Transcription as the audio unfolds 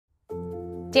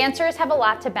Dancers have a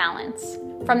lot to balance.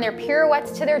 From their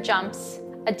pirouettes to their jumps,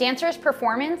 a dancer's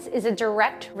performance is a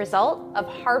direct result of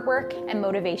hard work and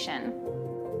motivation.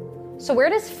 So where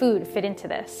does food fit into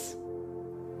this?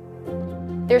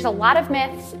 There's a lot of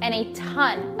myths and a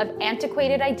ton of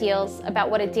antiquated ideals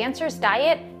about what a dancer's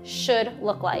diet should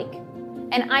look like.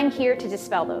 And I'm here to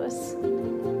dispel those.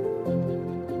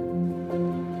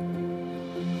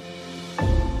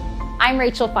 I'm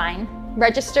Rachel Fine,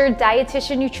 registered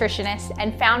dietitian nutritionist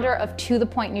and founder of To The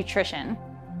Point Nutrition.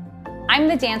 I'm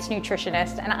the dance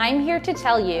nutritionist, and I'm here to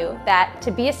tell you that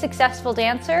to be a successful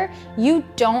dancer, you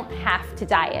don't have to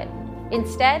diet.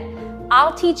 Instead,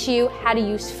 I'll teach you how to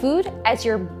use food as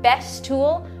your best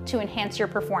tool to enhance your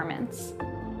performance.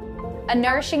 A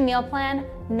nourishing meal plan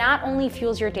not only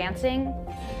fuels your dancing,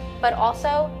 but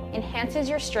also enhances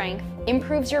your strength,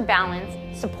 improves your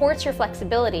balance, supports your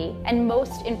flexibility, and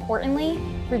most importantly,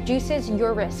 reduces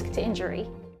your risk to injury.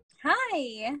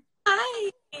 Hi.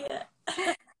 Hi.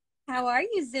 How are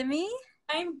you, Zimmy?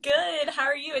 I'm good. How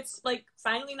are you? It's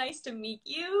finally nice to meet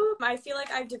you. I feel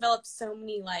like I've developed so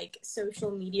many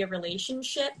social media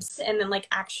relationships, and then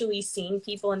actually seeing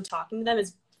people and talking to them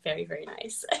is very, very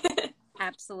nice.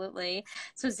 Absolutely.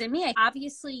 So Zimmy,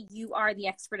 obviously you are the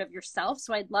expert of yourself.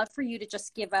 So I'd love for you to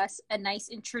just give us a nice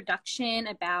introduction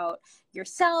about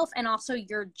yourself and also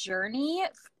your journey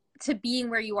to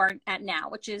being where you are at now,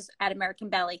 which is at American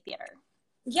Ballet Theater.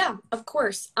 Yeah, of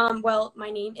course. Well, my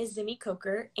name is Zimmy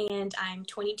Coker, and I'm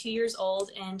 22 years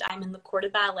old, and I'm in the Corps de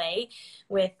Ballet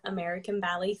with American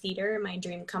Ballet Theater, my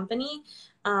dream company,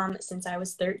 since I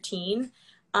was 13.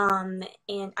 And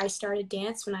I started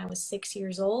dance when I was 6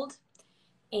 years old,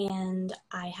 and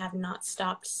I have not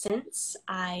stopped since.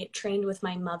 I trained with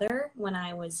my mother when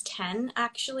I was 10,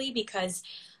 actually, because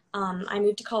I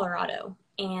moved to Colorado.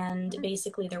 And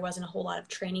basically there wasn't a whole lot of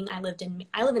training. I live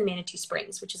in Manitou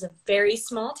Springs, which is a very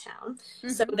small town. Mm-hmm.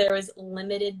 So there was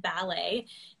limited ballet,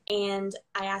 and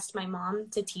I asked my mom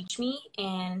to teach me,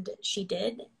 and she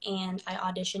did. And I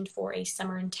auditioned for a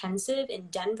summer intensive in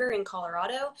Denver in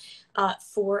Colorado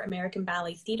for American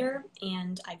Ballet Theater,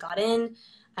 and I got in.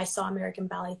 I saw American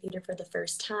Ballet Theater for the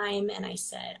first time, and I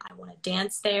said, I want to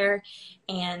dance there.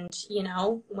 And,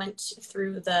 went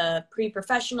through the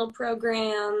pre-professional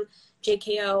program,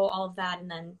 JKO, all of that,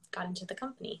 and then got into the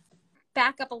company.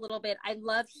 Back up a little bit. I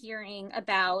love hearing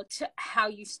about how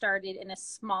you started in a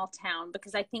small town,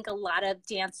 because I think a lot of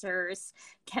dancers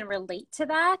can relate to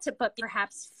that, but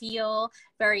perhaps feel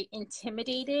very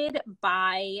intimidated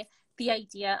by the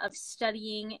idea of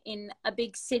studying in a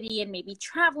big city and maybe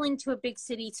traveling to a big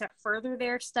city to further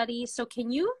their studies. So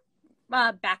can you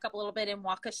back up a little bit and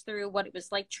walk us through what it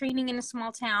was like training in a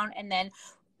small town, and then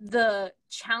the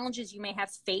challenges you may have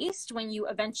faced when you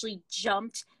eventually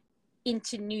jumped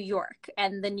into New York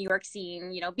and the New York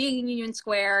scene, being in Union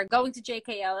Square, going to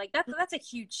JKO, that's a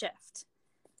huge shift.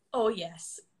 Oh,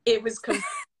 yes. It was completely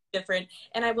different.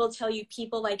 And I will tell you,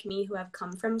 people like me who have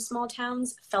come from small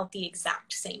towns felt the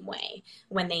exact same way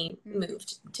when they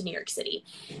moved to New York City.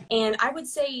 And I would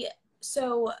say,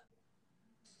 so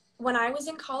when I was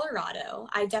in Colorado,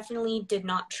 I definitely did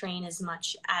not train as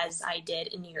much as I did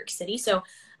in New York City. So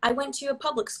I went to a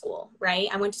public school, right?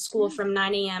 I went to school from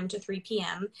 9 a.m. to 3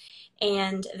 p.m.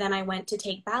 And then I went to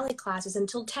take ballet classes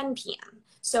until 10 p.m.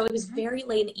 So it was very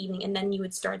late in the evening, and then you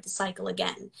would start the cycle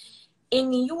again. In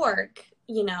New York,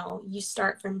 you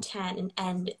start from 10 and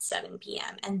end at 7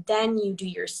 p.m. And then you do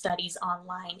your studies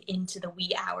online into the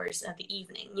wee hours of the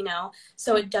evening,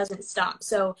 so it doesn't stop.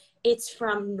 So it's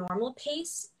from normal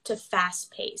pace to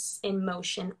fast pace in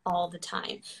motion all the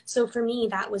time. So for me,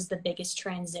 that was the biggest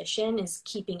transition, is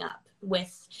keeping up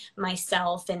with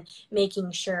myself and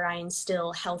making sure I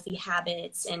instill healthy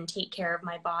habits and take care of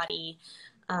my body.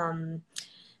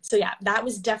 So yeah, that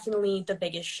was definitely the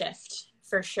biggest shift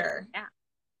for sure.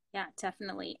 Yeah,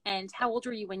 definitely. And how old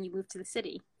were you when you moved to the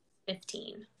city?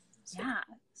 15. So. Yeah,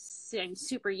 so I'm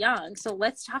super young. So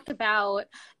let's talk about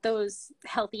those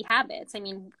healthy habits. I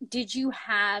mean, did you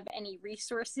have any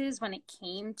resources when it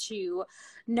came to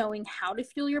knowing how to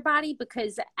fuel your body?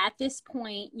 Because at this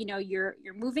point, you're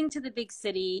moving to the big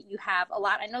city. You have a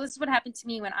lot. I know this is what happened to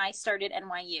me when I started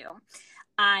NYU.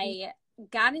 I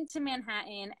got into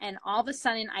Manhattan, and all of a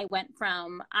sudden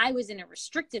I was in a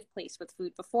restrictive place with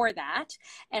food before that,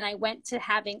 and I went to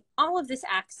having all of this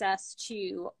access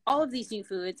to all of these new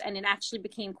foods, and it actually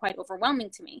became quite overwhelming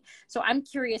to me. So I'm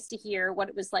curious to hear what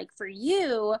it was like for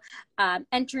you,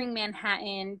 entering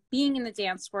Manhattan, being in the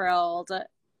dance world,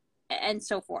 and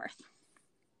so forth.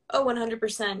 Oh,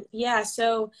 100%. Yeah.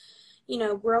 So,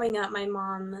 growing up, my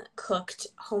mom cooked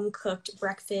home cooked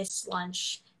breakfast,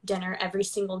 lunch, dinner every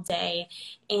single day.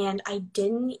 And I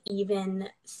didn't even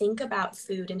think about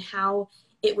food and how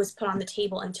it was put on the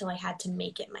table until I had to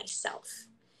make it myself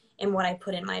and what I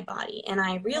put in my body. And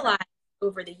I realized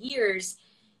over the years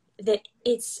that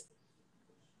it's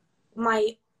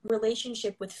my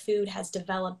relationship with food has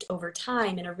developed over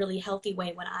time in a really healthy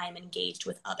way when I'm engaged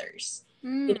with others.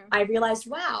 You know, I realized,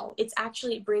 wow,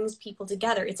 it brings people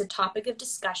together. It's a topic of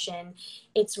discussion.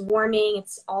 It's warming.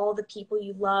 It's all the people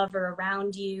you love are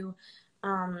around you.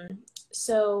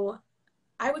 So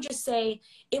I would just say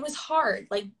it was hard,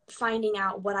 like finding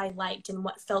out what I liked and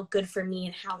what felt good for me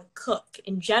and how to cook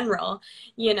in general,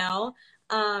 you know?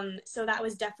 So that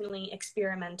was definitely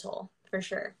experimental for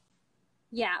sure.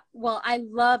 Yeah, well, I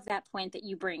love that point that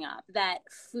you bring up, that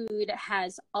food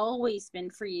has always been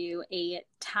for you a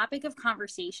topic of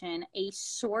conversation, a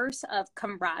source of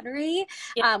camaraderie,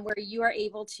 Yeah. where you are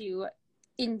able to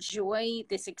enjoy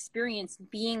this experience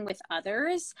being with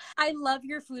others. I love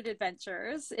your food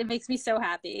adventures. It makes me so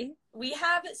happy. We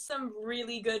have some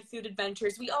really good food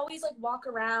adventures. We always like walk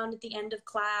around at the end of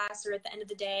class or at the end of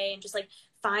the day and just like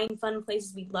find fun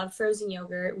places. We love frozen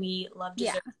yogurt. We love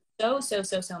dessert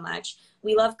so much.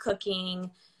 We love cooking.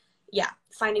 Yeah,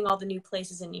 finding all the new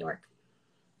places in New York.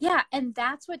 Yeah, and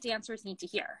that's what dancers need to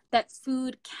hear, that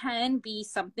food can be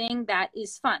something that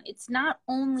is fun. It's not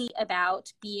only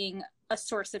about being a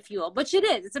source of fuel, which it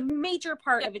is. It's a major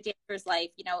part of a dancer's life.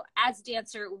 You know, as a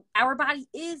dancer, our body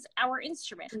is our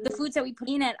instrument. The foods that we put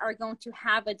in it are going to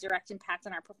have a direct impact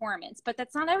on our performance, but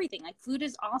that's not everything. Like, food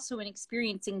is also an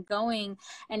experience, and going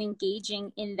and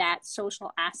engaging in that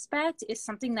social aspect is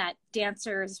something that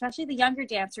dancers, especially the younger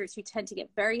dancers who tend to get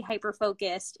very hyper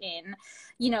focused in,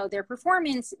 you know, their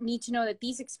performance, need to know that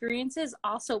these experiences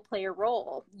also play a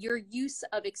role. Your use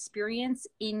of experience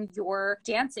in your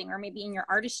dancing or maybe in your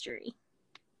artistry.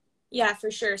 Yeah,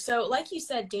 for sure. So like you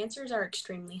said, dancers are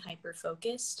extremely hyper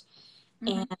focused.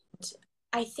 And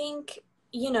I think,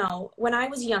 you know, when I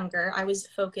was younger, I was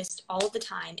focused all of the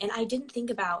time and I didn't think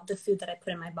about the food that I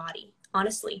put in my body.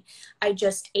 Honestly, I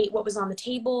just ate what was on the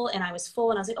table and I was full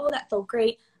and I was like, oh, that felt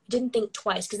great. Didn't think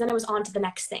twice, because then I was on to the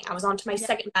next thing. I was on to my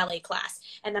second ballet class,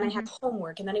 and then I had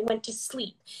homework, and then I went to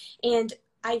sleep. And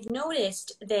I've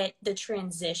noticed that the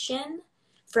transition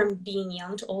from being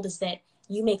young to old is that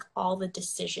you make all the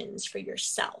decisions for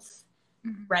yourself,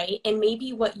 right? And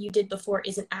maybe what you did before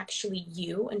isn't actually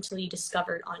you until you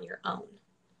discover it on your own.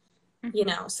 You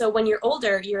know, so when you're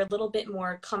older, you're a little bit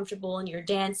more comfortable and you're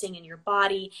dancing in your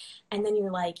body. And then you're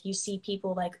like, you see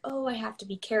people like, oh, I have to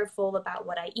be careful about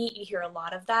what I eat. You hear a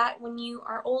lot of that when you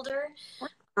are older.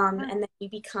 And then you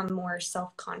become more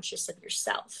self-conscious of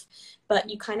yourself. But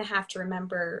you kind of have to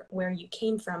remember where you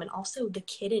came from and also the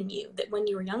kid in you, that when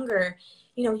you were younger,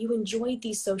 you know, you enjoyed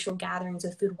these social gatherings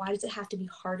with food. Why does it have to be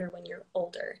harder when you're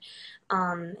older?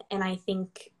 And I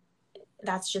think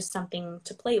that's just something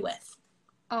to play with.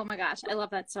 Oh my gosh, I love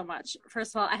that so much.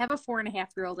 First of all, I have a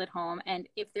 4.5-year-old at home, and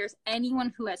if there's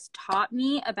anyone who has taught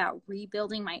me about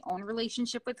rebuilding my own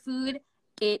relationship with food,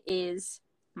 it is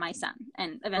my son,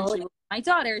 and eventually my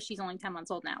daughter. She's only 10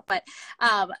 months old now, but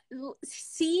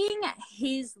seeing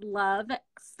his love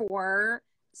for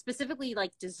specifically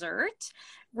like dessert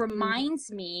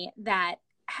reminds me that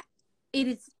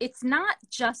it's not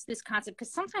just this concept,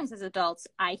 because sometimes as adults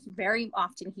I very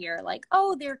often hear like,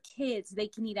 oh, they're kids, they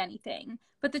can eat anything.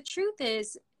 But the truth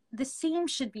is, the same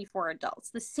should be for adults.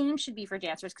 The same should be for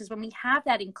dancers, because when we have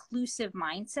that inclusive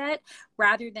mindset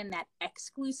rather than that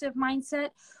exclusive mindset,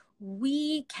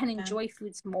 we can enjoy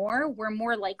foods more. We're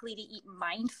more likely to eat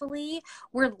mindfully.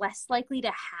 We're less likely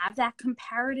to have that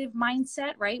comparative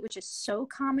mindset, right? Which is so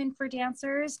common for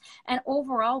dancers. And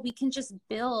overall, we can just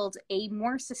build a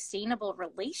more sustainable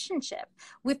relationship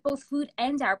with both food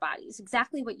and our bodies.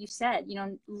 Exactly what you said, you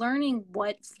know, learning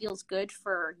what feels good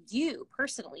for you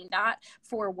personally, not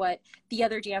for what the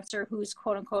other dancer who's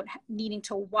quote unquote needing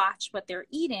to watch what they're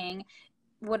eating,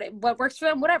 what works for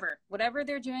them, whatever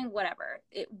they're doing, whatever.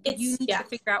 You need to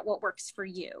figure out what works for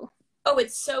you. Oh,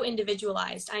 it's so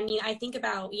individualized. I mean, I think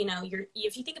about, you know,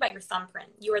 if you think about your thumbprint,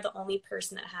 you are the only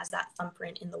person that has that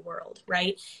thumbprint in the world,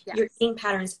 right? Yes. Your eating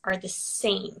patterns are the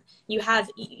same. You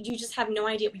just have no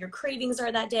idea what your cravings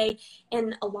are that day.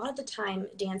 And a lot of the time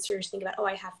dancers think about, oh,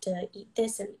 I have to eat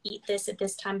this and eat this at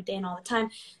this time of day and all the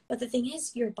time. But the thing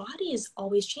is, your body is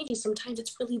always changing. Sometimes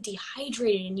it's really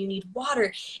dehydrated and you need water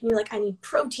and you're like, I need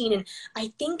protein. And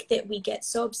I think that we get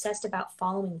so obsessed about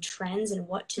following trends and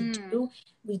what to do.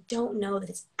 We don't know that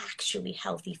it's actually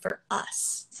healthy for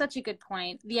us. such a good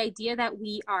point. The idea that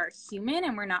we are human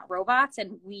and we're not robots,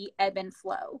 and we ebb and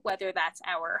flow, whether that's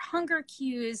our hunger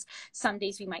cues. Some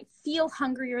days we might feel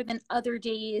hungrier than other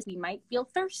days. We might feel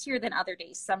thirstier than other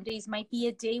days. Some days might be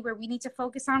a day where we need to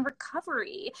focus on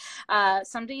recovery.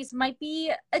 Some days might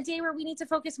be a day where we need to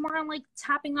focus more on like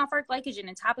topping off our glycogen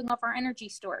and topping off our energy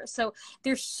stores. So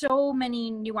there's so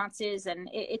many nuances, and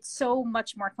it's so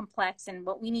much more complex. And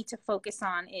what we need to focus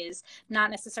on is not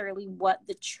necessarily what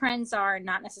the trends are,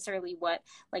 not necessarily what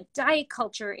like diet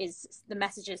culture is, the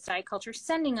messages diet culture is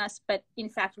sending us, but in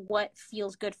fact what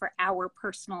feels good for our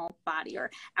personal body or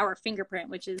our fingerprint,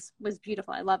 which was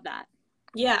beautiful. I love that.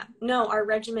 Yeah, no, our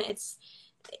regimen,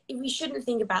 we shouldn't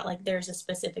think about like there's a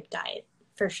specific diet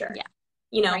for sure. Yeah.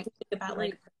 You know, Right. think about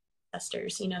like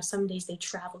ancestors, you know, some days they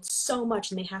traveled so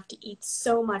much and they have to eat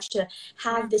so much to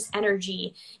have this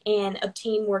energy and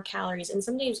obtain more calories. And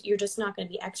some days you're just not going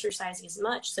to be exercising as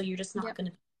much. So you're just not going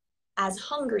to be as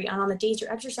hungry. And on the days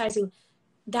you're exercising,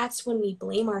 that's when we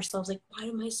blame ourselves. Like, why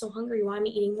am I so hungry? Why am I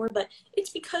eating more? But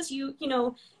it's because you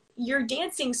know, you're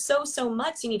dancing so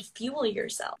much. You need to fuel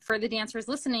yourself. For the dancers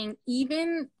listening,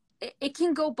 even it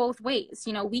can go both ways.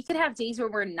 You know, we could have days where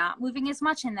we're not moving as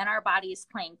much and then our body is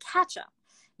playing catch up.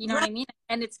 You know what I mean?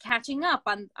 And it's catching up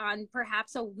on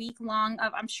perhaps a week long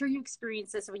of, I'm sure you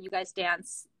experience this when you guys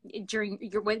dance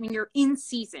when you're in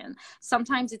season.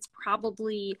 Sometimes it's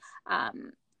probably,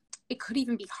 it could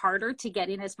even be harder to get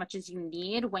in as much as you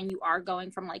need when you are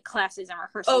going from like classes and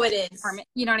rehearsals. Oh, it is.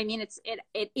 You know what I mean?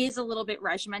 It is a little bit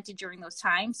regimented during those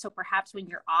times. So perhaps when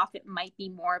you're off, it might be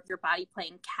more of your body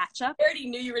playing catch up. I already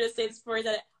knew you were going to say this before,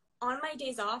 that on my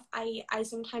days off, I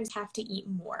sometimes have to eat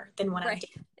more than when I'm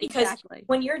dancing. Because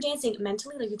when you're dancing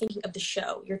mentally, like you're thinking of the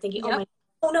show. You're thinking,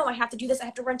 oh no, I have to do this. I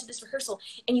have to run to this rehearsal.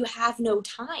 And you have no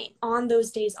time. On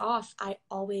those days off, I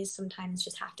always sometimes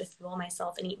just have to fuel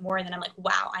myself and eat more. And then I'm like,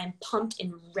 wow, I am pumped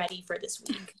and ready for this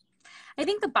week. I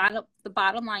think the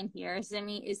bottom line here,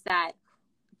 Zimi, is that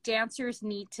dancers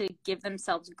need to give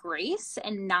themselves grace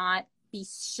and not be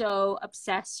so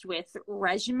obsessed with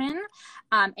regimen,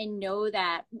 and know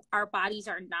that our bodies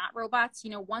are not robots.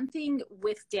 You know, one thing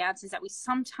with dance is that we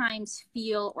sometimes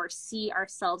feel or see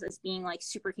ourselves as being like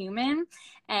superhuman.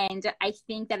 And I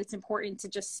think that it's important to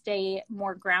just stay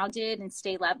more grounded and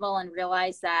stay level and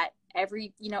realize that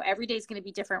every day is going to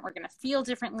be different. We're going to feel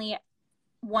differently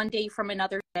one day from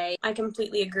another day. I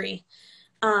completely agree.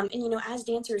 And, you know, as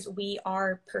dancers, we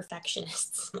are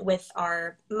perfectionists with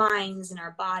our minds and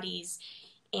our bodies.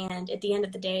 And at the end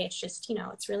of the day, it's just, you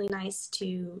know, it's really nice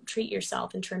to treat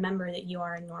yourself and to remember that you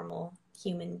are a normal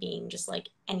human being, just like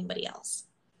anybody else.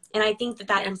 And I think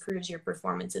that improves your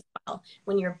performance as well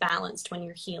when you're balanced, when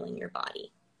you're healing your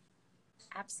body.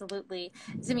 Absolutely.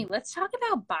 Zimi, let's talk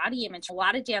about body image. A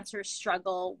lot of dancers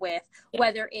struggle with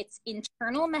whether it's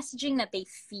internal messaging that they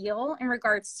feel in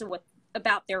regards to what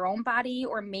about their own body,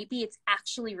 or maybe it's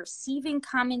actually receiving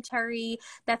commentary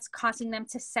that's causing them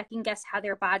to second guess how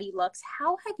their body looks.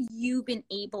 How have you been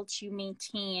able to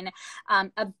maintain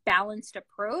a balanced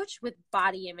approach with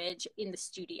body image in the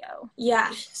studio?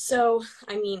 Yeah. So,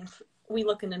 I mean, we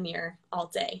look in the mirror all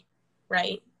day,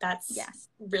 right? That's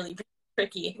really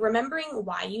tricky. Remembering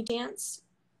why you dance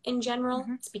in general,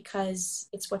 it's because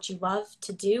it's what you love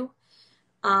to do.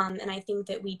 And I think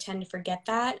that we tend to forget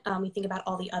that. We think about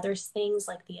all the other things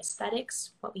like the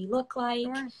aesthetics, what we look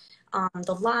like,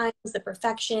 the lines, the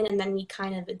perfection, and then we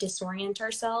kind of disorient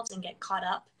ourselves and get caught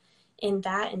up in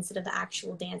that instead of the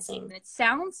actual dancing. It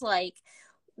sounds like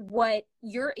what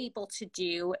you're able to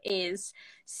do is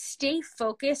stay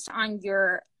focused on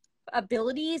your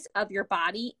abilities of your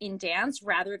body in dance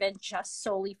rather than just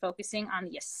solely focusing on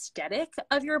the aesthetic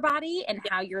of your body and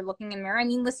how you're looking in the mirror. I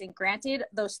mean, listen, granted,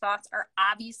 those thoughts are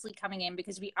obviously coming in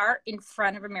because we are in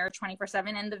front of a mirror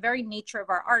 24/7, and the very nature of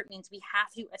our art means we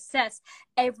have to assess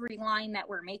every line that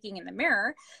we're making in the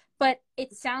mirror. But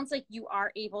it sounds like you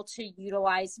are able to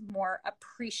utilize more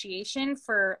appreciation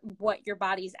for what your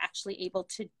body is actually able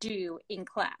to do in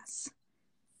class.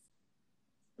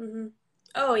 Mm-hmm.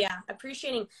 Oh yeah,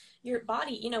 appreciating your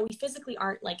body. You know, we physically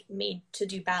aren't like made to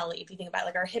do ballet. If you think about it,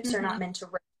 like our hips are not meant to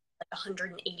rotate like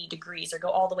 180 degrees or go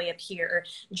all the way up here or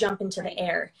jump into the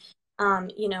air.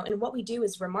 You know, and what we do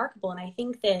is remarkable. And I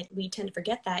think that we tend to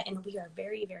forget that, and we are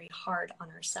very, very hard on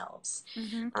ourselves.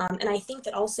 And I think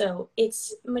that also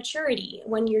it's maturity.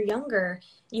 When you're younger,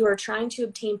 you are trying to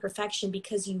obtain perfection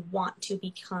because you want to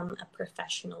become a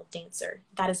professional dancer.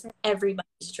 That is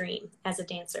everybody's dream as a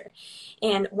dancer.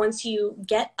 And once you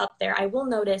get up there, I will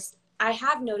notice I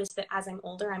have noticed that as I'm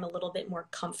older, I'm a little bit more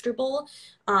comfortable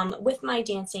with my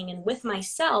dancing and with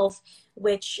myself,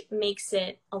 which makes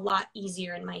it a lot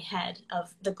easier in my head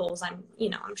of the goals I'm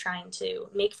trying to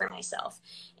make for myself.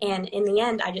 And in the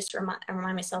end, I just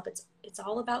remind myself it's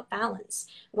all about balance.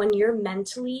 When you're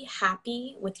mentally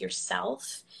happy with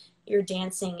yourself, your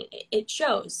dancing, it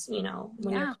shows, when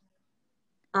you're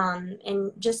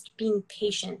and just being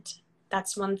patient.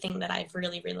 That's one thing that I've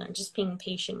really, really learned, just being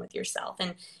patient with yourself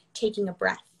and taking a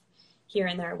breath here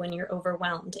and there when you're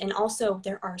overwhelmed. And also,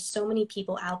 there are so many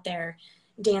people out there,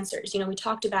 dancers. We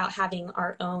talked about having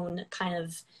our own kind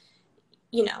of,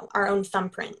 our own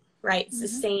thumbprint, right? It's the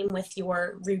same with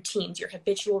your routines, your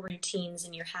habitual routines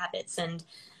and your habits. And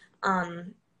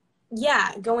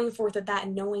going forth with that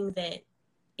and knowing that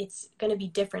it's going to be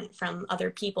different from other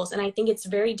people's. And I think it's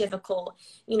very difficult,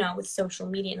 with social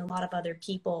media and a lot of other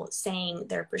people saying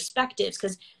their perspectives,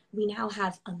 because we now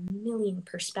have a million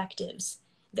perspectives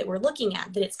that we're looking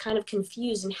at, that it's kind of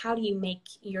confused. And how do you make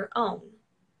your own?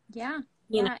 Yeah.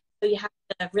 So you have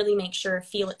to really make sure,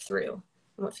 feel it through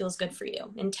and what feels good for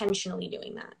you, intentionally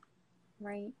doing that.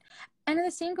 Right. And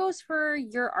the same goes for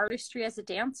your artistry as a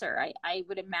dancer. I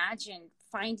would imagine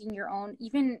finding your own,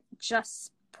 even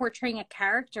just portraying a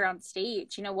character on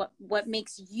stage, what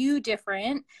makes you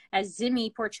different as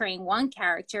Zimi portraying one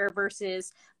character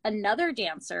versus another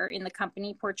dancer in the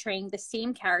company portraying the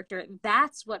same character.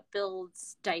 That's what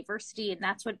builds diversity, and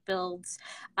that's what builds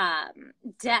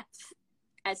depth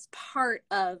as part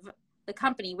of the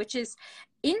company, which is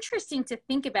interesting to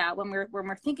think about when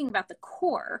we're thinking about the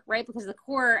core, right? Because the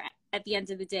core at the end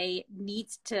of the day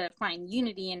needs to find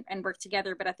unity and work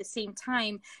together, but at the same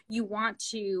time you want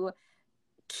to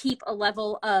keep a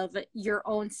level of your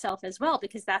own self as well,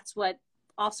 because that's what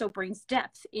also brings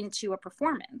depth into a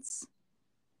performance.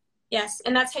 Yes,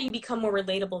 and that's how you become more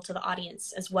relatable to the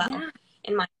audience as well.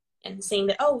 In my opinion, saying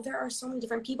that, there are so many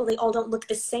different people, they all don't look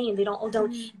the same, they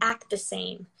don't act the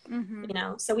same.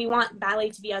 So we want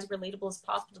ballet to be as relatable as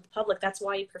possible to the public. That's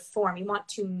why you perform. You want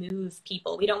to move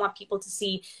people. We don't want people to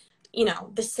see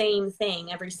the same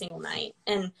thing every single night.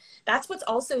 And that's what's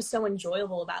also so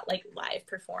enjoyable about like live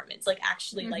performance, like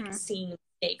actually like seeing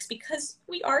mistakes, because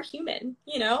we are human,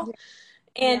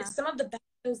 and some of the best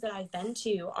shows that I've been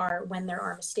to are when there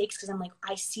are mistakes, because I'm like,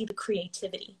 I see the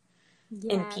creativity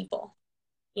in people,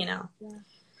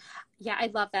 I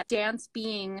love that. Dance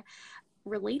being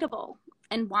relatable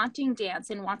and wanting dance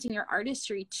and wanting your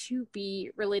artistry to be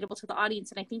relatable to the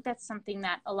audience. And I think that's something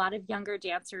that a lot of younger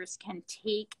dancers can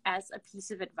take as a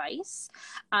piece of advice,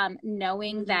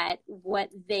 knowing that what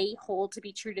they hold to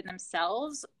be true to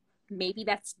themselves, maybe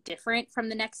that's different from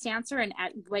the next dancer. And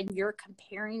when you're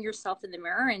comparing yourself in the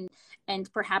mirror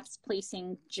and perhaps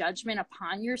placing judgment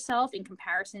upon yourself in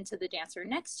comparison to the dancer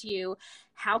next to you,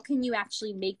 how can you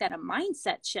actually make that a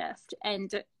mindset shift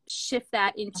and shift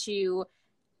that into,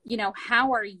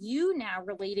 how are you now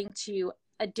relating to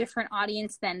a different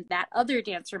audience than that other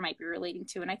dancer might be relating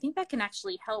to? And I think that can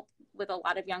actually help with a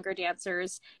lot of younger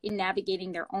dancers in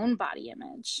navigating their own body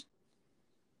image.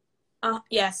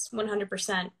 Yes,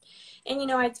 100%.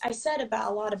 And, I said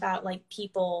a lot about like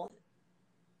people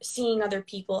seeing other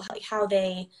people, like how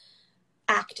they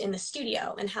act in the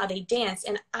studio and how they dance.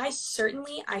 And I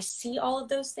see all of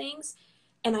those things,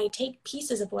 and I take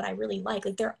pieces of what I really like.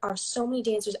 Like, there are so many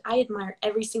dancers. I admire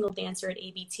every single dancer at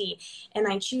ABT, and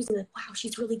I choose them, like, wow,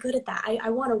 she's really good at that.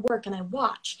 I want to work, and I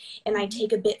watch, and I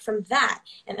take a bit from that,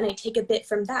 and then I take a bit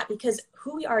from that, because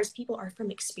who we are as people are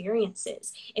from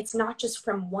experiences. It's not just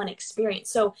from one experience.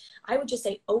 So I would just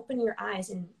say, open your eyes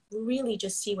and really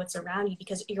just see what's around you,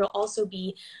 because you'll also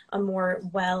be a more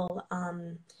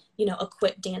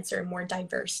equipped dancer, a more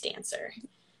diverse dancer.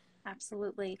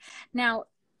 Absolutely. Now,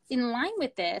 in line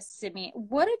with this, Sydney,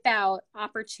 what about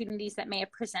opportunities that may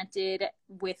have presented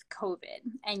with COVID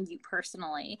and you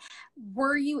personally?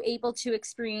 Were you able to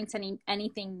experience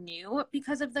anything new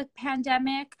because of the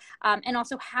pandemic? And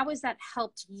also, how has that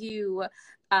helped you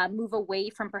move away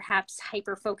from perhaps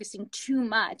hyper-focusing too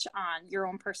much on your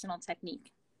own personal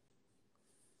technique?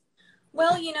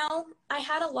 Well, I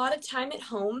had a lot of time at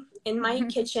home in my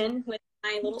kitchen with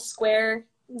my little square,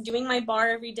 doing my bar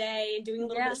every day, doing a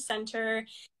little bit of center.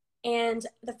 And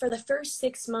for the first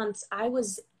 6 months, I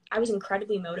was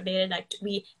incredibly motivated.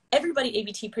 Everybody at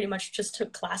ABT pretty much just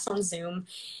took class on Zoom.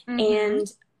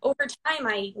 And over time,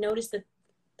 I noticed that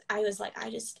I was like,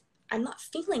 I'm not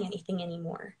feeling anything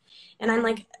anymore. And I'm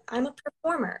like, I'm a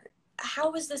performer.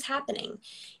 How is this happening?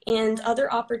 And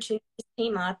other opportunities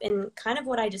came up, and kind of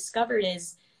what I discovered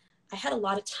is I had a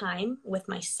lot of time with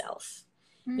myself,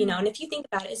 and if you think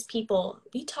about it, as people,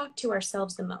 we talk to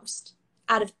ourselves the most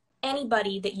out of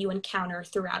anybody that you encounter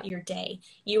throughout your day,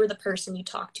 you are the person you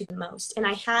talk to the most. And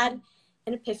I had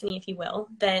an epiphany, if you will,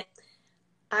 that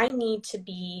I need to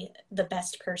be the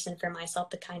best person for myself,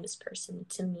 the kindest person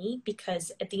to me,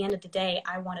 because at the end of the day,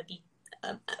 I want to be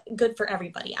good for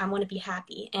everybody. I want to be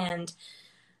happy. And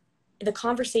the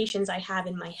conversations I have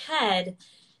in my head,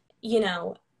 you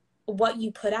know, what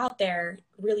you put out there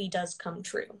really does come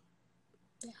true.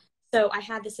 Yeah. So I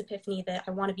had this epiphany that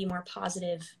I want to be more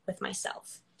positive with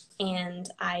myself. And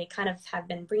I kind of have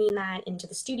been bringing that into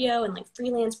the studio and like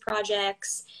freelance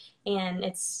projects. And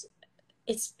it's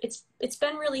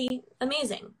been really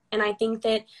amazing. And I think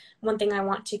that one thing I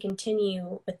want to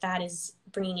continue with that is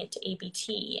bringing it to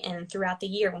ABT and throughout the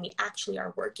year when we actually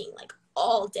are working like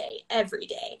all day, every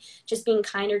day, just being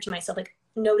kinder to myself, like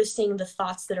noticing the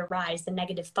thoughts that arise, the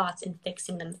negative thoughts, and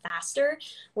fixing them faster.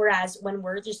 Whereas when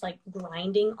we're just like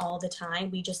grinding all the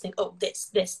time, we just think, oh,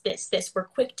 this, we're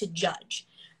quick to judge,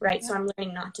 right? Yeah. So I'm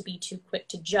learning not to be too quick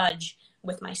to judge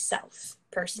with myself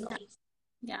personally. Yeah.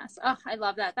 Yes. Oh, I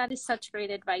love that. That is such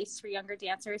great advice for younger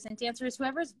dancers and dancers,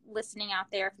 whoever's listening out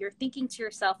there. If you're thinking to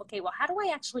yourself, okay, well, how do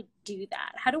I actually do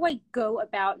that? How do I go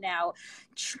about now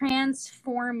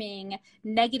transforming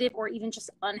negative or even just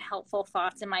unhelpful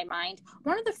thoughts in my mind?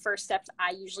 One of the first steps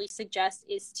I usually suggest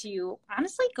is to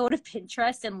honestly go to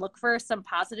Pinterest and look for some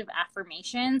positive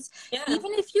affirmations. Yeah.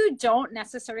 Even if you don't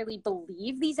necessarily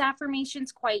believe these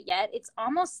affirmations quite yet, it's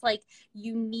almost like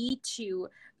you need to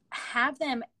have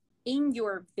them in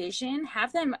your vision,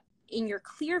 have them in your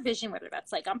clear vision, whether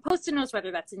that's like on Post-it notes, whether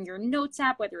that's in your notes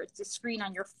app, whether it's a screen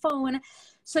on your phone,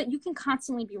 so that you can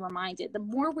constantly be reminded. The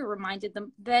more we're reminded,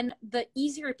 then the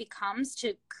easier it becomes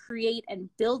to create and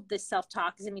build this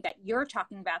self-talk that you're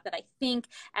talking about, that I think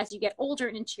as you get older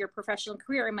and into your professional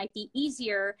career, it might be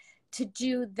easier to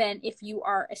do than if you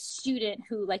are a student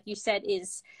who, like you said,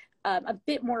 is a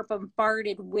bit more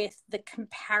bombarded with the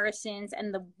comparisons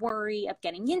and the worry of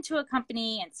getting into a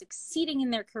company and succeeding in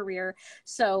their career.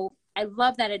 So I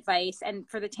love that advice. And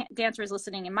for the dancers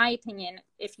listening, in my opinion,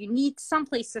 if you need some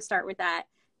place to start with that,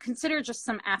 consider just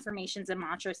some affirmations and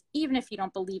mantras. Even if you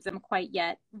don't believe them quite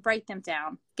yet, write them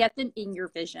down, get them in your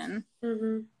vision.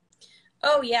 Mm-hmm.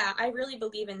 Oh yeah, I really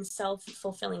believe in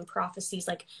self-fulfilling prophecies.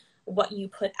 Like what you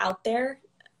put out there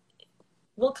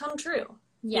will come true.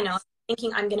 Yes. You know,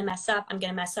 thinking I'm going to mess up,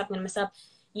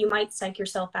 you might psych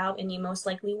yourself out, and you most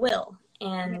likely will.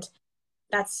 And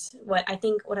that's what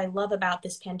I love about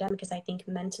this pandemic is I think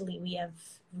mentally we have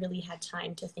really had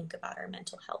time to think about our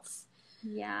mental health.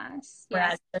 Yes.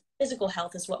 Whereas the physical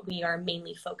health is what we are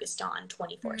mainly focused on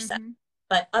 24/7.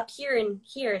 But up here and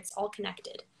here, it's all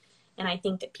connected. And I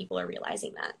think that people are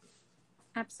realizing that.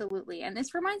 Absolutely. And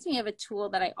this reminds me of a tool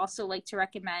that I also like to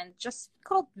recommend, just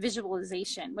called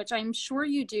visualization, which I'm sure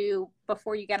you do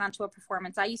before you get onto a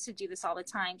performance. I used to do this all the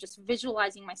time, just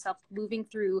visualizing myself moving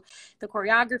through the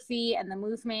choreography and the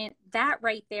movement. That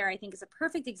right there, I think, is a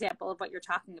perfect example of what you're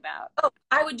talking about. Oh,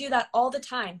 I would do that all the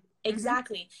time.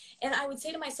 Exactly. And I would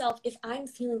say to myself, if I'm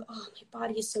feeling, oh, my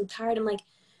body is so tired, I'm like,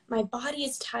 my body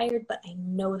is tired, but I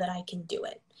know that I can do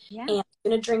it. Yeah. And I'm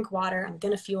going to drink water. I'm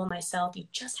going to fuel myself. You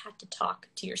just have to talk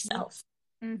to yourself,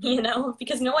 you know,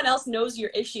 because no one else knows your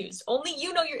issues. Only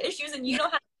you know your issues, and you know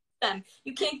how to fix them.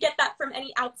 You can't get that from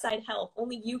any outside help.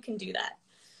 Only you can do that.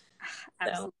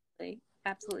 Absolutely. So.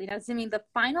 Absolutely. Now, Zimi, the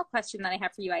final question that I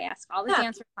have for you, I ask all the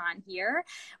dancers on here,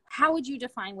 how would you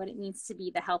define what it means to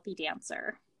be the healthy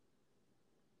dancer?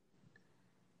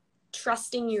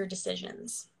 Trusting your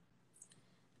decisions.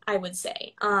 I would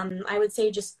say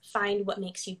just find what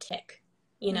makes you tick,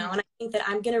 you know, and I think that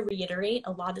I'm going to reiterate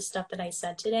a lot of the stuff that I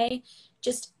said today.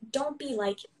 Just don't be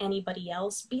like anybody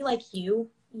else. Be like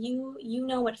you. You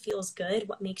know what feels good,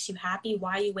 what makes you happy,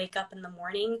 why you wake up in the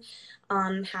morning.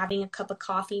 Having a cup of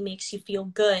coffee makes you feel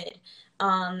good.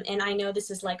 And I know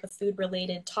this is like a food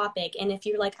related topic. And if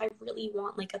you're like, I really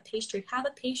want like a pastry, have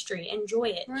a pastry,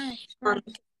 enjoy it. Right.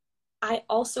 I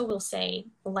also will say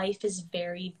life is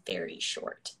very, very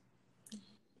short,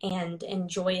 and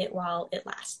enjoy it while it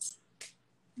lasts.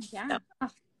 Yeah. So. Oh,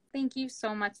 thank you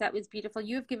so much. That was beautiful.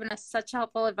 You have given us such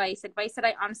helpful advice that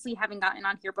I honestly haven't gotten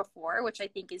on here before, which I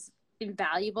think is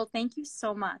invaluable. Thank you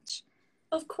so much.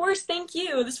 Of course. Thank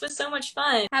you. This was so much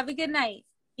fun. Have a good night.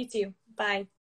 You too. Bye.